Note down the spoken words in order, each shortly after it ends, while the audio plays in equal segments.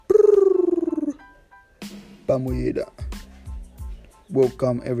Mwela.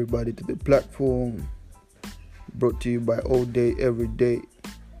 Welcome everybody to the platform. Brought to you by All Day, Every Day,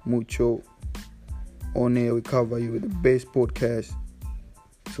 Mucho. On air, we cover you with the best podcast.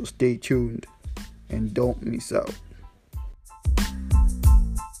 So stay tuned and don't miss out.